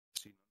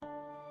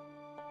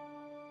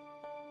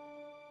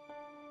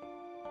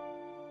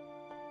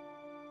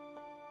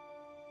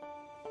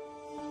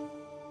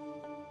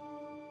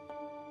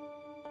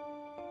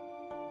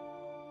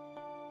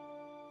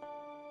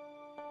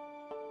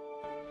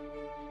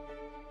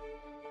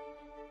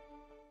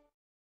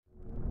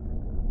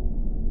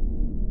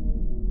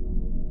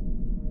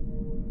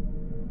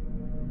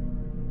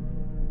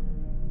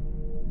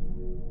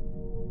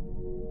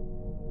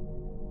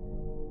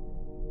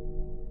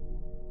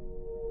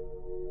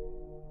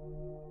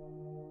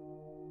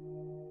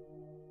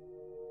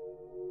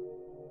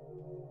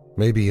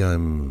Maybe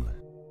I'm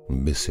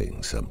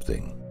missing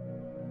something.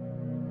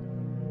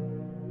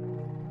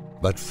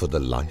 But for the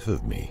life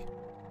of me,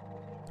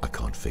 I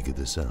can't figure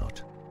this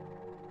out.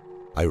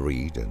 I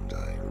read and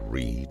I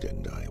read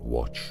and I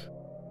watch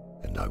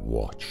and I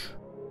watch.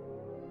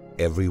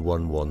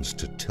 Everyone wants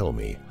to tell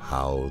me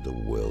how the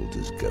world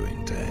is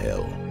going to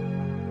hell.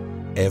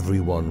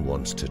 Everyone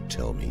wants to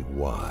tell me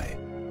why.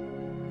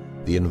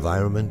 The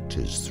environment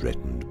is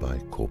threatened by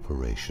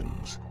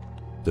corporations.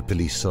 The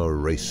police are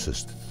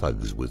racist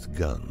thugs with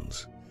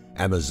guns.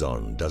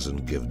 Amazon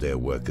doesn't give their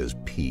workers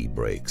pee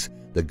breaks.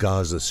 The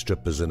Gaza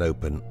Strip is an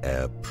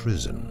open-air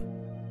prison.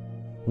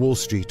 Wall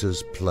Street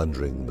is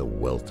plundering the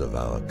wealth of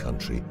our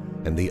country,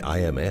 and the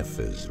IMF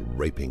is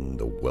raping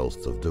the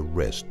wealth of the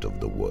rest of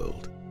the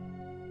world.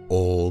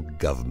 All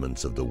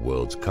governments of the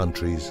world's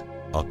countries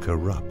are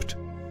corrupt.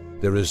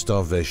 There is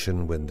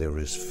starvation when there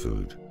is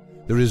food.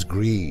 There is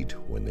greed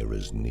when there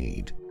is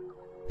need.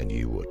 And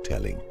you were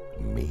telling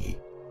me.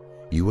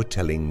 You were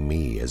telling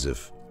me as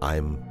if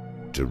I'm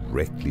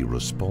directly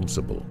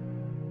responsible.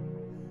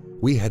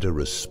 We had a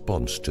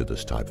response to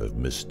this type of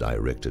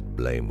misdirected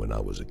blame when I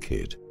was a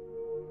kid.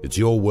 It's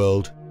your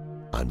world,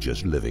 I'm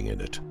just living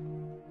in it.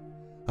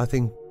 I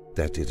think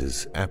that it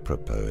is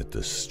apropos at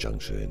this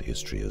juncture in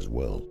history as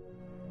well.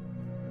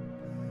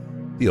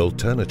 The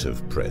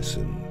alternative press,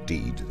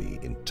 indeed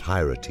the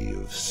entirety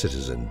of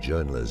citizen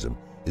journalism,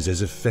 is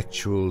as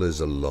effectual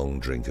as a long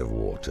drink of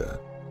water.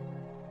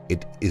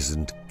 It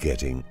isn't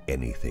getting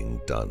anything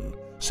done,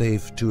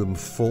 save to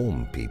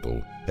inform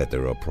people that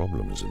there are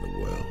problems in the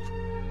world.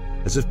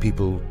 As if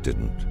people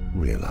didn't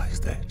realize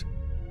that.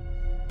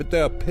 But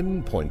they are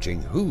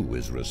pinpointing who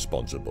is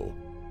responsible,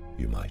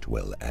 you might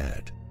well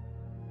add.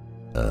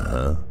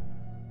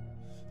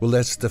 Well,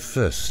 that's the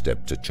first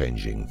step to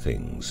changing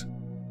things.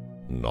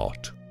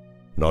 Not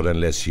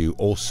unless you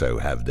also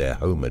have their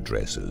home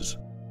addresses.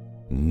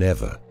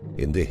 Never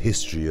in the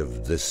history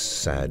of this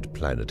sad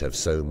planet have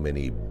so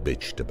many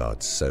bitched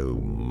about so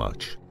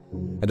much,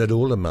 and it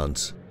all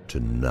amounts to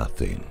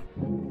nothing.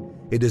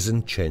 It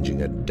isn't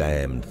changing a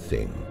damn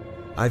thing.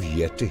 I've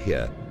yet to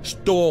hear,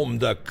 "Storm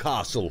the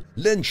castle,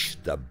 lynch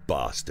the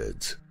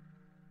bastards."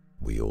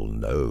 We all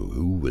know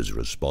who is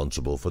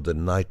responsible for the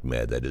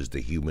nightmare that is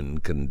the human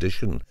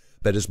condition,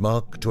 but as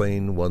Mark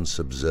Twain once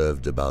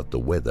observed about the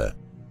weather,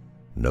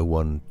 no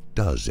one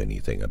does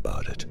anything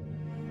about it.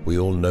 We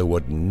all know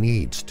what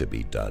needs to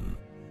be done,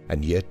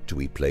 and yet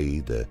we play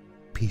the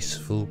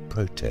peaceful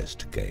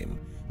protest game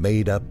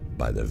made up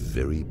by the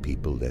very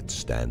people that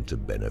stand to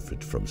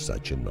benefit from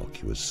such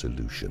innocuous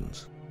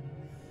solutions.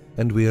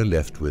 And we are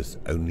left with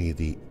only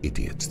the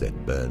idiots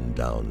that burn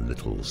down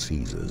Little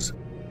Caesars.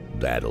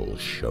 That'll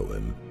show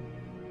him.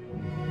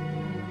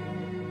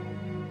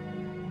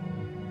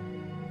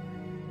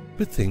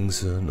 But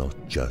things are not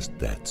just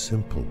that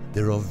simple.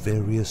 There are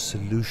various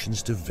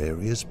solutions to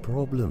various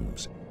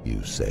problems,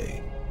 you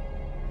say.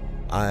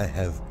 I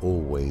have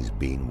always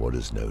been what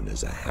is known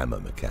as a hammer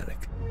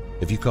mechanic.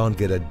 If you can't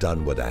get it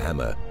done with a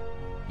hammer,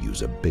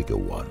 use a bigger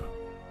one.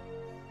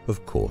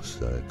 Of course,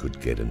 I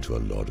could get into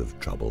a lot of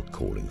trouble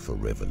calling for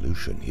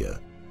revolution here.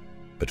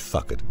 But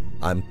fuck it,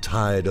 I'm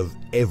tired of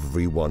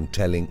everyone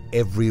telling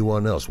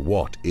everyone else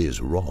what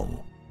is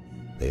wrong.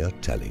 They are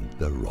telling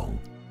the wrong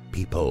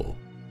people.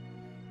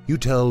 You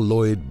tell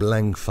Lloyd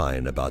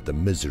Blankfein about the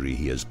misery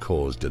he has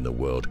caused in the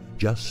world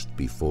just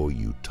before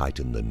you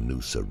tighten the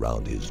noose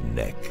around his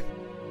neck.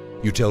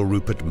 You tell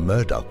Rupert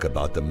Murdoch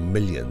about the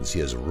millions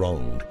he has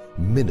wronged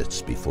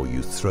minutes before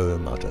you throw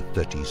him out a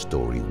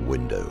 30-story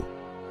window.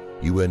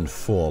 You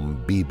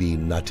inform Bibi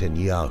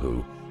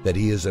Netanyahu that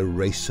he is a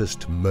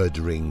racist,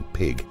 murdering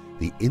pig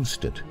the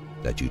instant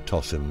that you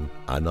toss him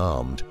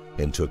unarmed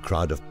into a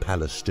crowd of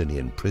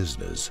Palestinian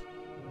prisoners.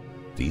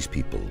 These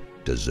people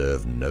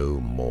deserve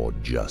no more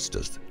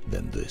justice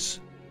than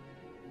this.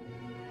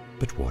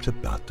 But what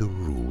about the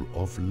rule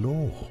of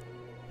law?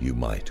 You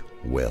might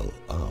well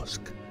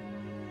ask.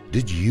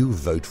 Did you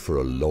vote for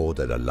a law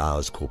that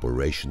allows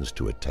corporations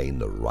to attain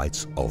the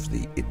rights of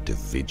the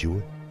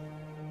individual?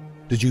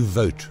 Did you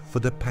vote for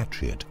the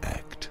Patriot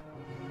Act?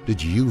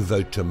 Did you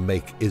vote to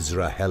make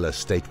Israel a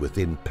state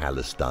within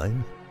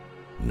Palestine?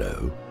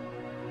 No.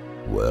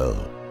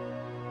 Well,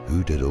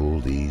 who did all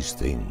these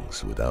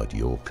things without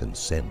your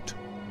consent?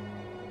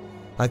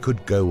 I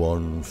could go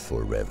on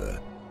forever,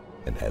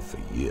 and have for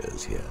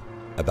years here,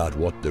 about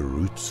what the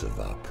roots of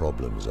our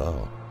problems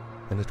are,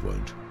 and it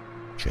won't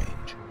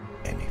change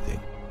anything.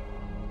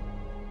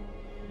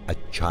 A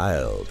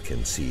child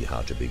can see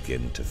how to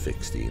begin to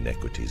fix the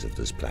inequities of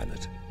this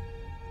planet.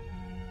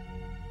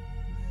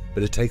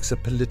 But it takes a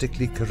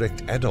politically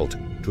correct adult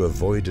to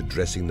avoid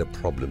addressing the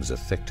problems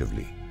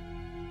effectively.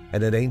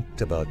 And it ain't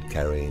about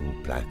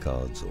carrying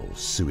placards or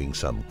suing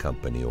some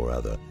company or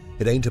other.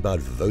 It ain't about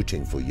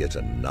voting for yet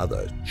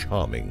another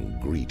charming,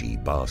 greedy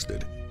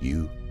bastard.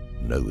 You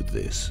know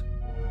this.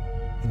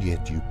 And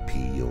yet you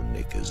pee your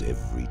knickers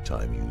every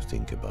time you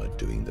think about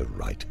doing the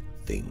right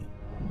thing.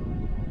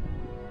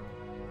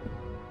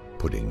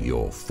 Putting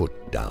your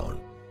foot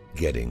down,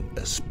 getting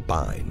a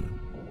spine.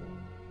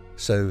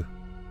 So,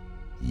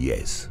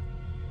 Yes,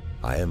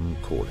 I am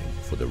calling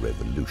for the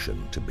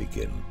revolution to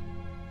begin.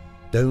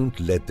 Don't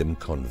let them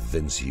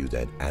convince you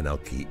that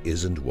anarchy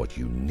isn't what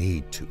you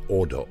need to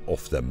order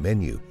off the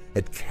menu.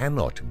 It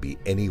cannot be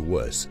any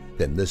worse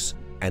than this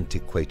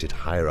antiquated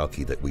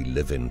hierarchy that we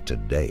live in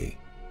today.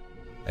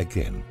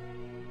 Again,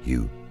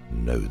 you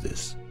know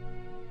this,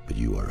 but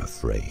you are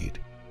afraid.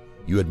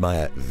 You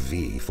admire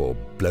V for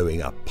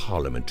blowing up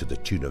Parliament to the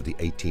tune of the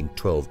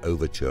 1812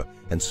 Overture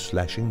and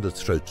slashing the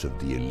throats of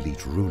the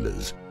elite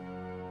rulers.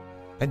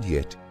 And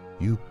yet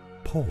you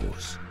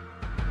pause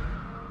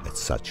at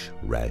such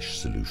rash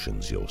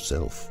solutions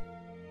yourself.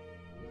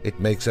 It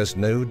makes us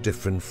no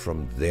different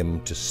from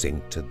them to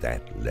sink to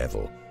that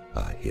level,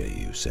 I hear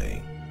you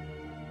saying.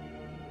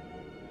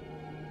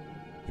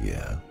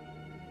 Yeah.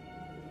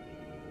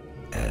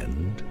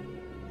 And?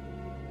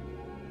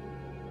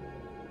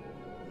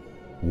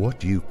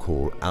 What you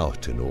call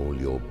out in all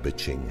your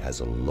bitching has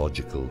a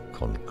logical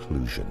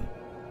conclusion.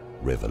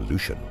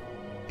 Revolution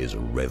is a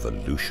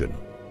revolution.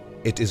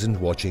 It isn't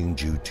watching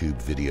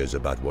YouTube videos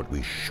about what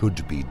we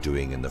should be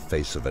doing in the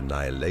face of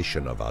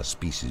annihilation of our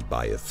species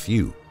by a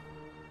few.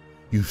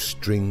 You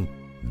string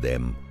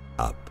them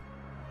up.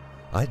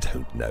 I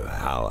don't know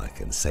how I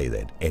can say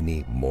that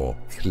any more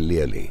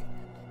clearly.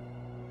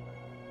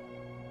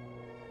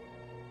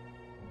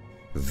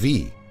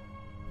 V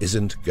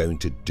isn't going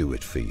to do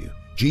it for you.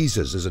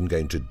 Jesus isn't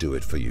going to do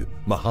it for you.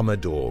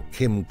 Muhammad or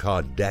Kim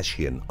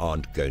Kardashian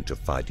aren't going to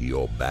fight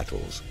your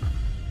battles.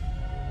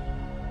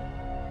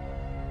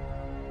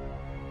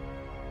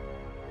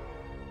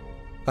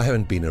 I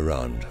haven't been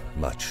around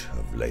much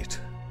of late.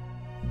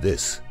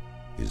 This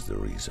is the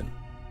reason.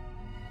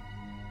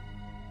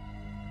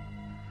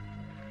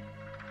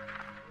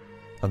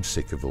 I'm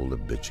sick of all the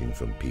bitching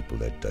from people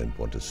that don't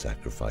want to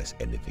sacrifice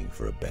anything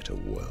for a better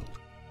world.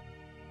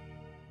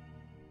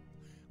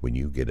 When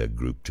you get a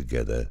group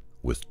together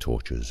with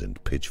torches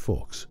and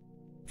pitchforks,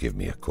 give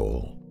me a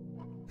call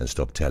and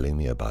stop telling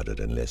me about it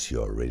unless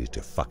you're ready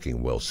to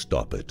fucking well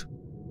stop it.